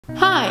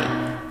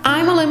Hi,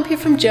 I'm Olympia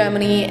from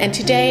Germany, and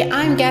today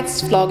I'm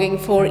guest vlogging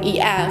for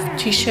EF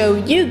to show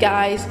you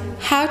guys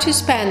how to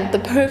spend the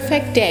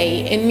perfect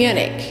day in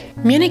Munich.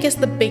 Munich is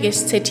the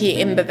biggest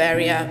city in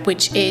Bavaria,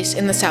 which is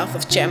in the south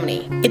of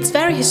Germany. It's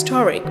very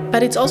historic,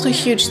 but it's also a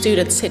huge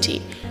student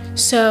city.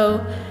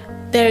 So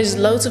there's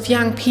loads of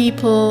young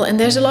people and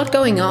there's a lot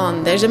going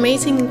on. There's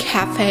amazing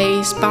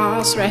cafes,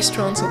 bars,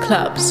 restaurants and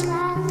clubs.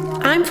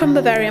 I'm from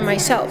Bavaria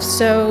myself,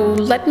 so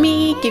let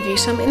me give you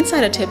some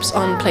insider tips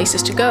on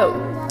places to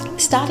go.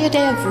 Start your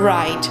day off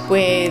right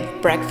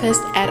with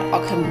breakfast at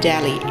Occam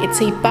Deli.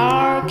 It's a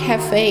bar,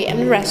 cafe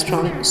and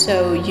restaurant,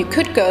 so you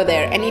could go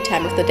there any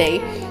time of the day,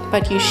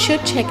 but you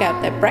should check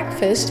out their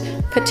breakfast,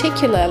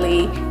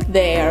 particularly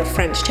their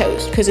French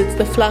toast, because it's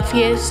the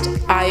fluffiest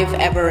I've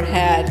ever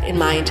had in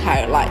my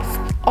entire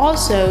life.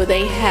 Also,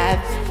 they have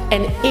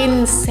an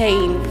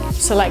insane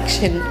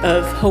selection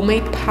of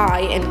homemade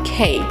pie and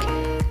cake,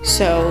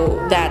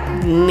 so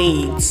that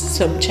needs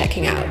some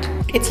checking out.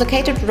 It's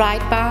located right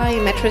by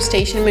metro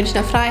station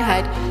Münchner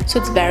Freiheit,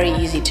 so it's very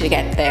easy to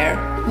get there.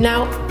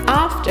 Now,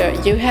 after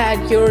you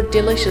had your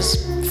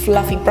delicious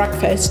fluffy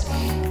breakfast,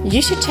 you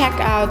should check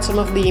out some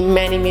of the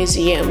many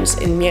museums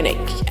in Munich.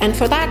 And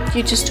for that,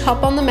 you just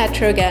hop on the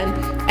metro again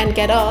and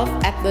get off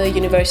at the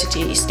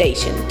university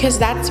station, because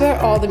that's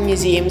where all the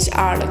museums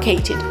are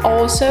located.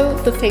 Also,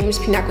 the famous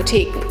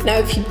Pinakotheken. Now,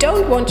 if you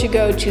don't want to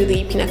go to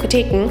the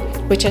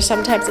Pinakotheken, which are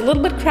sometimes a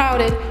little bit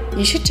crowded,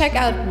 you should check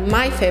out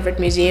my favorite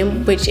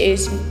museum, which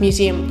is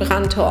Museum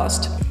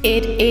Brandhorst.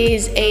 It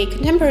is a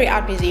contemporary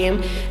art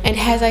museum and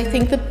has, I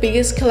think, the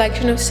biggest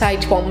collection of Cy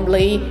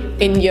Twombly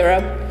in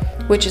Europe,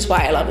 which is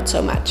why I love it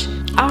so much.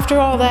 After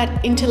all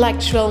that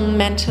intellectual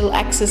mental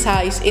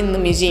exercise in the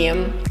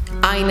museum,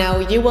 I know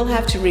you will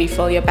have to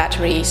refill your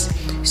batteries.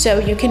 So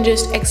you can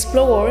just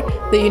explore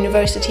the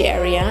university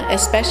area,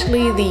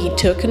 especially the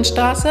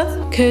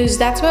Theresienstraße, because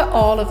that's where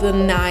all of the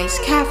nice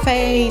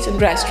cafes and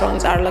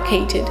restaurants are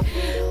located.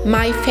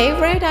 My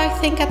favorite, I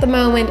think, at the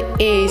moment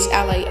is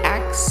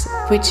LAX,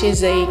 which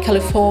is a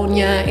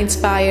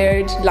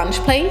California-inspired lunch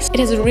place. It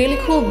has a really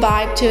cool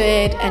vibe to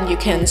it, and you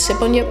can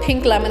sip on your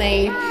pink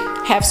lemonade,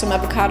 have some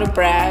avocado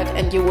bread,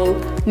 and you will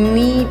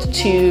need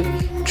to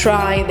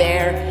try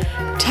their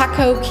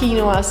taco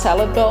quinoa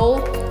salad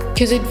bowl,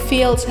 because it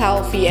feels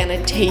healthy and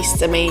it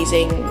tastes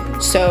amazing.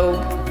 So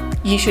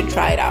you should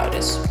try it out,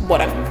 is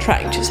what I'm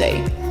trying to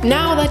say.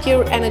 Now that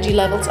your energy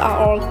levels are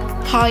all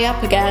high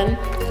up again,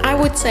 I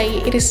would say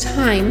it is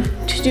time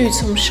to do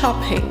some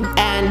shopping.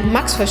 And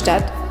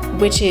Maxvorstadt,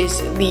 which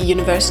is the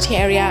university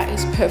area,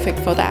 is perfect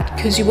for that,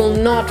 because you will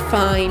not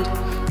find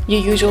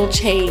your usual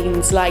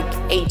chains like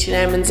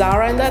H&M and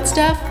Zara and that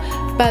stuff,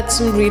 but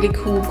some really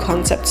cool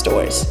concept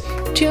stores.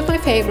 Two of my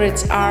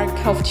favorites are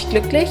Kauf, Dich,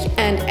 Glücklich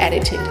and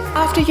Eatery.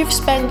 After you've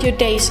spent your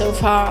day so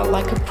far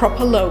like a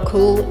proper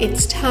local,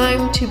 it's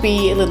time to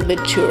be a little bit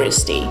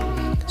touristy.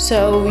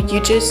 So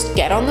you just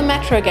get on the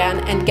metro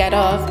again and get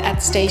off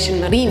at station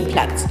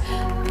Marienplatz,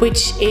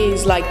 which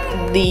is like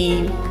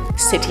the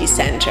city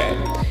center.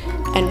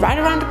 And right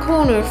around the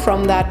corner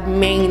from that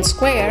main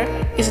square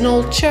is an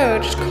old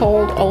church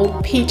called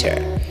Old Peter.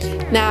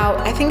 Now,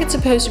 I think it's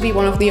supposed to be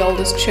one of the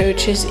oldest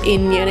churches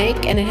in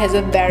Munich, and it has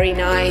a very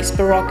nice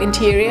Baroque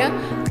interior.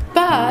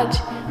 But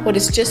what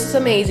is just as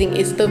amazing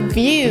is the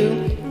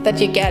view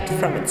that you get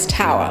from its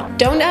tower.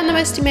 Don't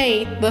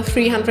underestimate the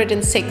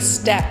 306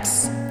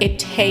 steps it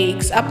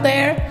takes up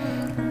there,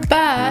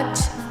 but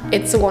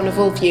it's a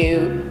wonderful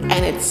view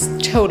and it's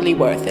totally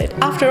worth it.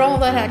 After all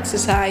that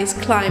exercise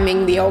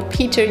climbing the Old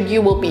Peter,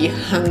 you will be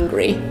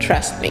hungry,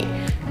 trust me.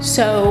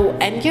 So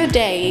end your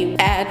day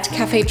at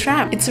Café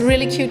Tram. It's a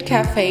really cute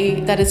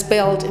cafe that is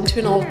built into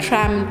an old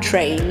tram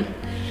train,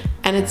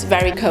 and it's a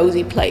very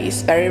cozy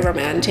place, very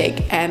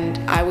romantic, and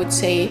I would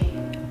say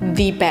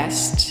the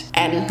best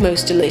and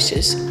most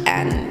delicious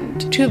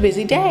and too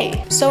busy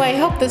day. So I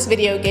hope this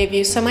video gave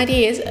you some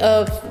ideas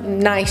of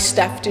nice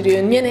stuff to do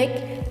in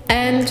Munich,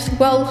 and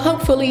well,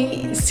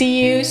 hopefully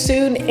see you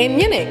soon in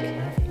Munich.